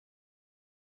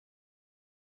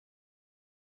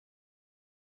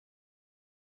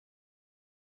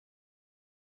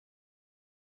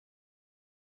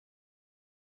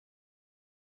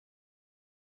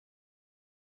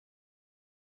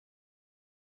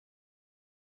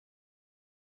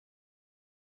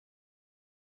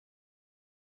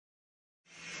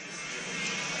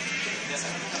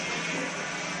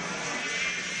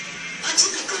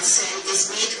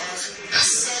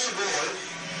cell wall,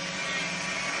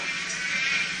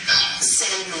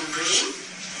 cell membrane,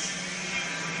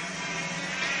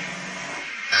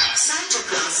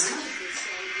 cytoplasm,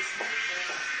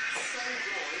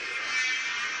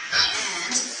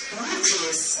 and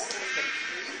nucleus.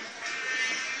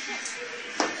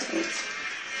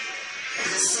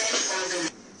 The cell organ.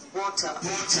 Water.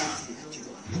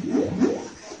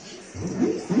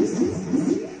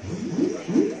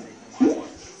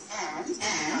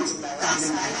 And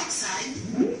carbon dioxide.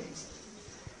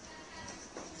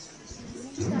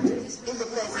 In the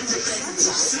presence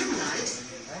of sunlight.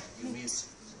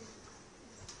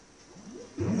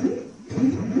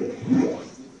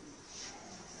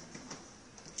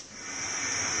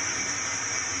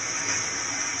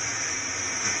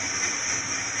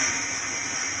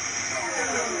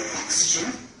 Oxygen,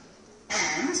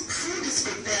 and food is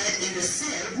prepared in the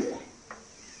cell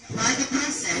by the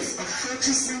process of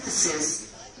photosynthesis.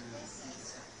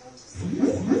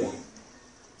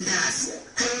 Thus,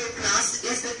 chloroplast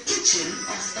is the kitchen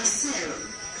of a cell.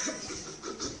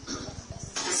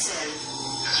 The cell.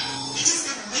 It is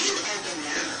the main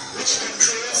organelle which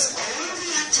controls all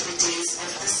the activities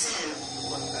of the cell.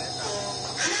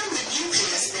 Around the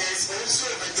nucleus there is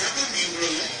also a double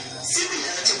membrane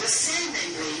similar to the cell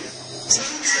membrane,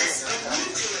 known as a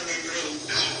nuclear membrane.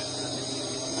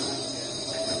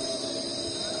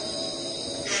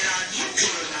 There are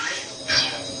nucleoli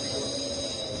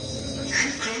and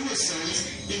chromosomes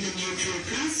in the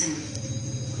nucleoplasm.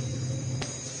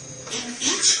 In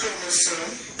each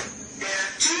chromosome, there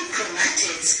are two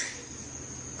chromatids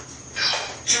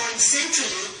joined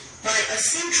centrally by a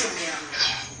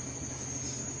centromere.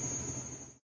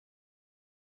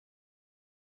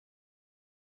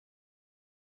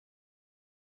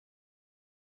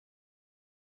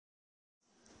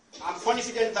 I'm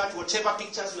confident that whatever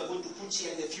pictures we are going to put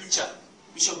here in the future,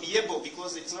 we shall be able,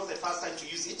 because it's not the first time to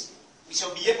use it, we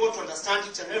shall be able to understand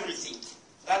it and everything.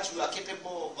 That we are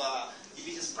capable of, if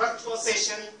it is practical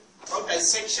session, about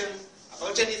dissection,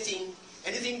 about anything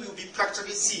we will be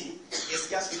practically seeing, is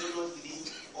just we don't know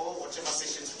within all whatever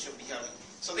sessions we shall be having.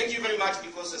 So thank you very much,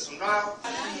 because as of now...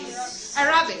 A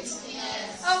rabbit?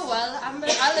 Yes. Oh well,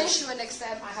 I'll ensure next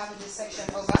time I have a dissection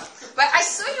over. But I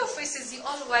saw your faces, you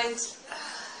all went...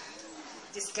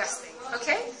 disgusting,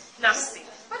 okay? Nasty.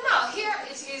 But now, here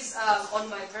it is on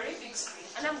my very big screen,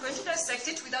 and I'm going to dissect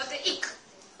it without the ick,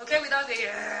 okay? Without the,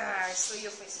 I saw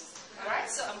your faces. Alright,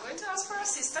 so I'm going to ask for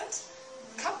assistant.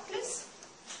 Come, please.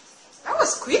 That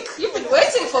was quick. You've been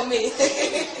waiting for me.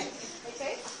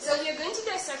 Okay, so we are going to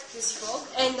dissect this frog,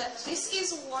 and this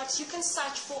is what you can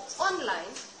search for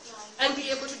online and be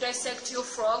able to dissect your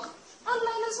frog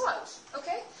online as well,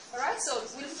 okay? Alright, so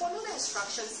we'll follow the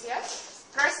instructions here.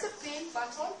 Press the pin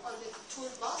button on the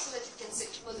toolbar so that you can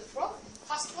secure the frog.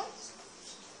 First one.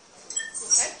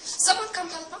 Okay. Someone come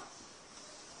help her.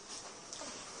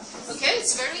 Okay,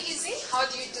 it's very easy. How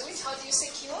do you do it? How do you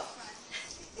secure?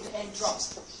 And drop.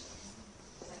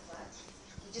 Like that.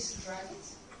 You just drag it.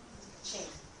 Chain.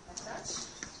 Like that.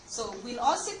 So we'll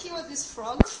all secure this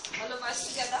frog. All of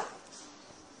us together.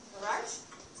 Alright?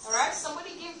 Alright,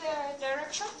 somebody give the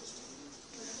direction.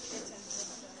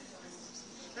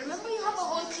 Remember, you have a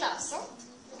whole class, huh?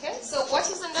 Okay, so what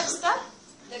is the next step?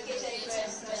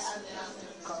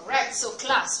 Correct. So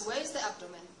class, where is the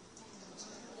abdomen?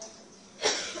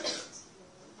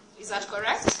 Is that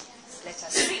correct? Let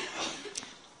us see.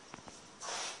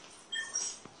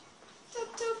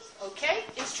 Okay,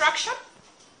 instruction?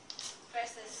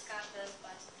 Press the scalpel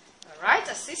button. Alright,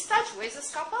 assistant, where's the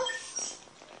scalpel?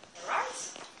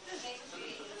 Alright.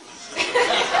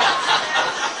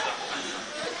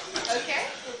 Okay,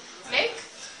 make.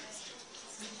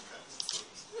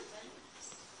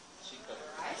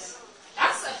 Alright.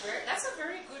 That's a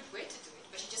very good way to do it,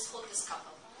 but you just hold the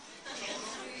scalpel. Okay.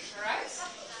 Alright?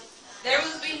 There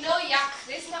will be no yak.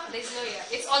 There's no yak.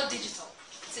 It's all digital.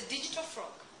 It's a digital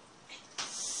frog.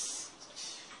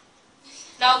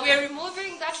 Now we are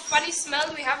removing that funny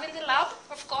smell we have in the lab,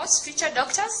 of course, future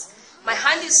doctors. My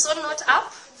hand is so not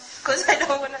up because I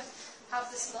don't want to have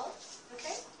the smell.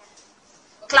 Okay?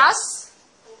 Class?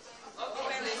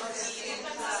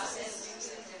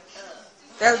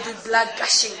 There'll be blood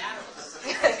gushing.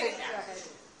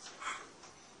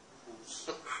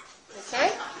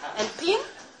 Okay? And pin?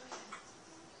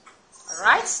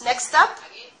 Alright, next up.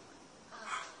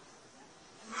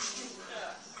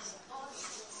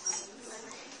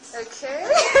 Okay.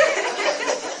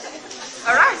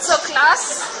 Alright, so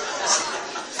class.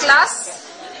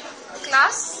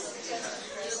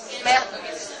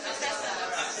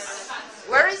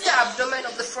 Where is the abdomen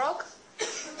of the frog?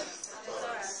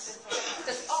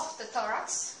 The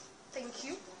thorax. Thank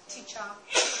you, teacher.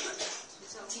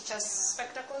 Teacher's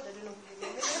spectacle. I don't know.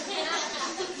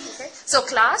 Okay. So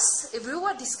class, if we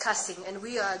were discussing and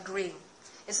we are agreeing,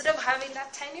 instead of having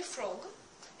that tiny frog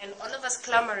and all of us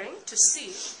clamoring to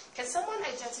see, can someone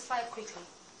identify quickly,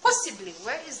 possibly,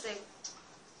 where is the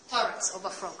thorax of a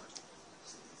frog?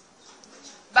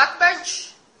 Back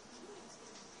bench.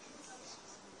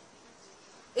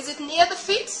 Is it near the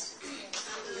feet?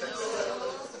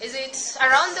 Is it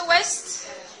around the waist?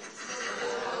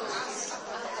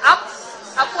 Up?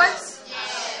 Upwards?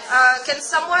 Can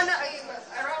someone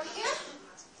around here?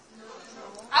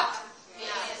 Up?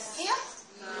 Here?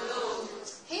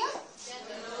 Here?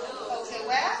 Okay,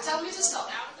 where? Tell me to stop.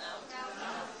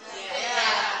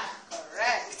 Yeah.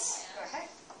 Correct. Go ahead.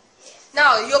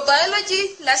 Now, your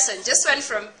biology lesson just went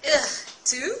from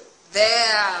to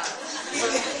there.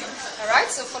 Alright,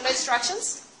 so follow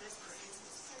instructions.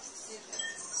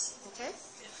 Okay.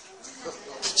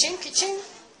 Ka-ching, ka-ching.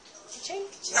 Ka-ching,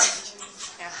 ka-ching, ka-ching.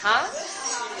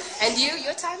 And you,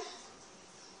 your time?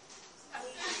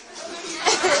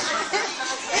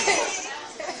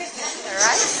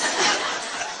 Alright.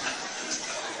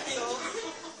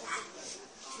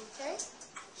 Okay.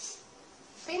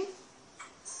 Pin.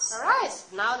 Alright,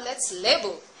 now let's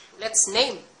label. Let's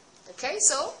name. Okay,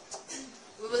 so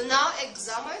we will now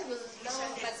examine. We'll now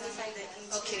magnify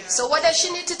the. Okay, so what does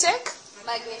she need to take?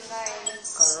 Magnify.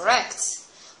 Correct.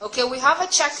 Okay, we have a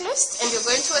checklist and we're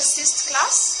going to assist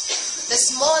class. The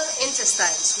small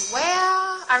intestines.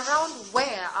 Around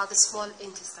where are the small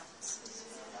intestines?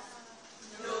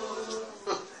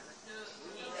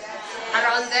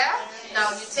 Around there?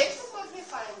 Now you take the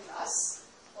magnifying glass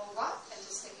over and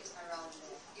just take it around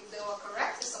there. If they were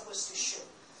correct, it's supposed to show.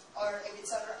 Or if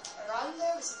it's around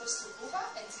there, we're supposed to hover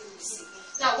until we see.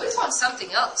 Now we found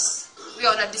something else. We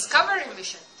are on a discovery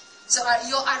mission. So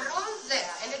your around there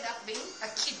ended up being a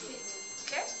kidney.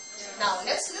 Okay? Now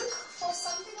let's look for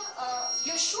something.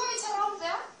 You're sure it's around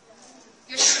there?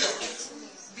 You're sure?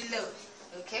 Below.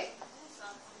 Okay?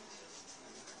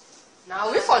 Now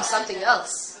we found something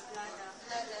else.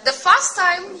 The first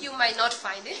time you might not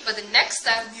find it, but the next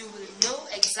time you will know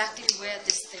exactly where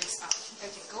these things are.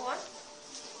 Okay, go on.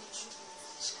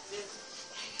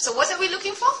 So what are we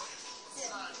looking for?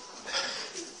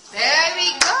 There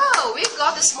we go. We've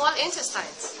got the small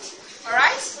intestines.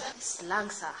 Alright? These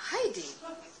lungs are hiding.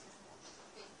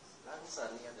 Lungs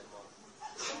are near the mouth.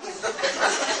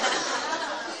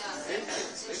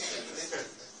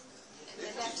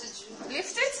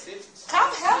 Lift it.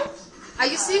 Come help. Are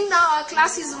you seeing now our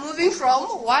class is moving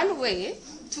from one way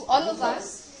to all of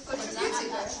us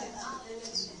contributing?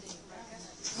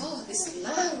 Oh, these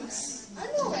lungs. I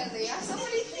know where they are.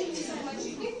 Somebody clean this.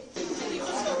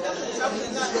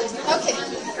 Okay.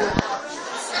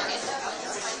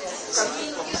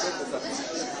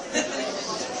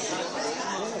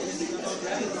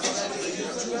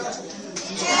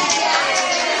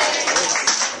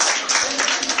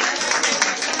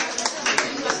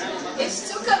 It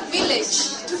took a village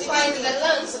to find the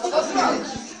lungs of a frog.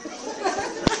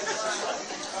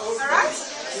 Alright?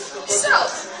 So,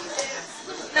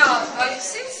 now,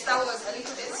 since that was a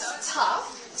little bit tough,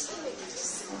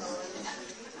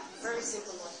 very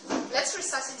simple one. Let's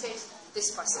resuscitate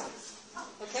this person.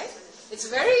 Okay? It's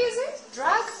very easy.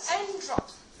 Drag and drop.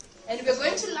 And we're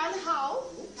going to learn how.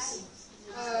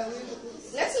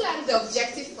 Let's learn the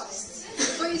objective first.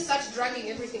 Before you start dragging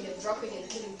everything and dropping and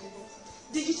killing people.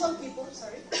 Digital people,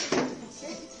 sorry.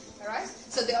 Okay? Alright?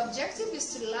 So the objective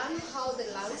is to learn how the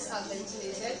lungs are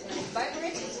ventilated and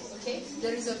vibrated. Okay?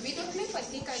 There is a video clip I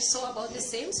think I saw about the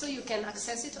same, so you can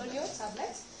access it on your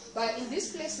tablet. But in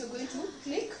this place, we're going to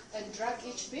click and drag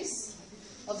each piece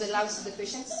of the lungs to the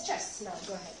patient's chest. Now,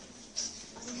 go ahead.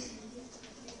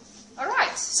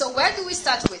 Alright, so where do we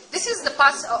start with? This is the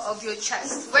part of your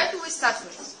chest. Where do we start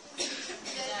with?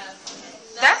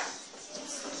 There?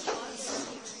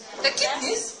 The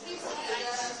kidneys?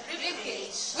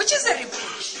 Which is the rib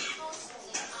cage?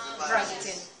 Drag it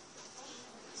in.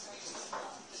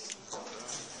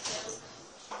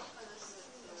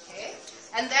 Okay.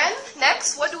 And then,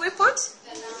 next, what do we put?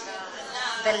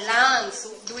 The lungs.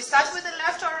 Do we start with the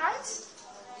left or right?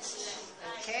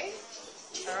 Okay.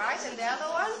 Alright, and the other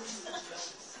one?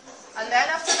 And then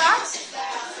after that?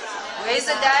 Where is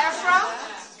the diaphragm?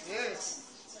 Good.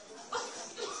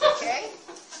 Okay.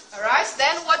 Alright,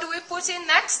 then what do we put in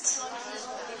next?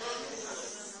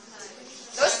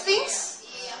 Those things?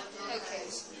 Okay.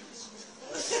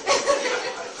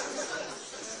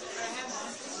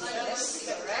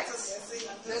 Correct.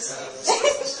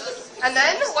 And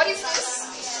then, what is this?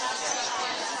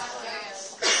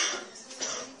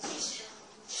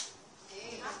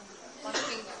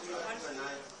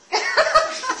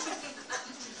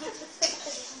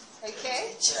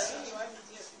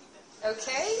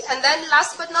 Okay, and then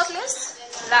last but not least,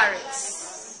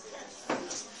 larynx.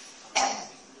 Okay.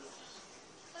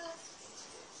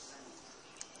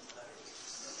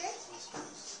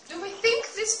 Do we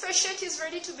think this patient is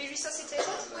ready to be resuscitated?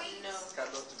 No.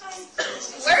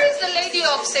 Where is the lady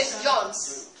of St.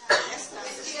 John's?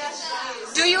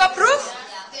 Do you approve?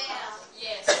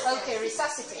 Yes. Okay,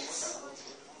 resuscitate.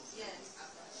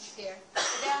 Here.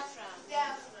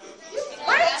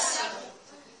 Wait!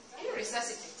 You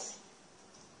resuscitate.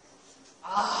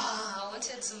 Ah, I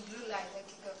wanted some blue light. Let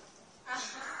it go.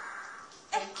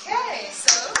 Okay,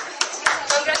 so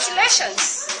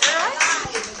congratulations. All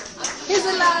right? He's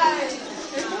alive.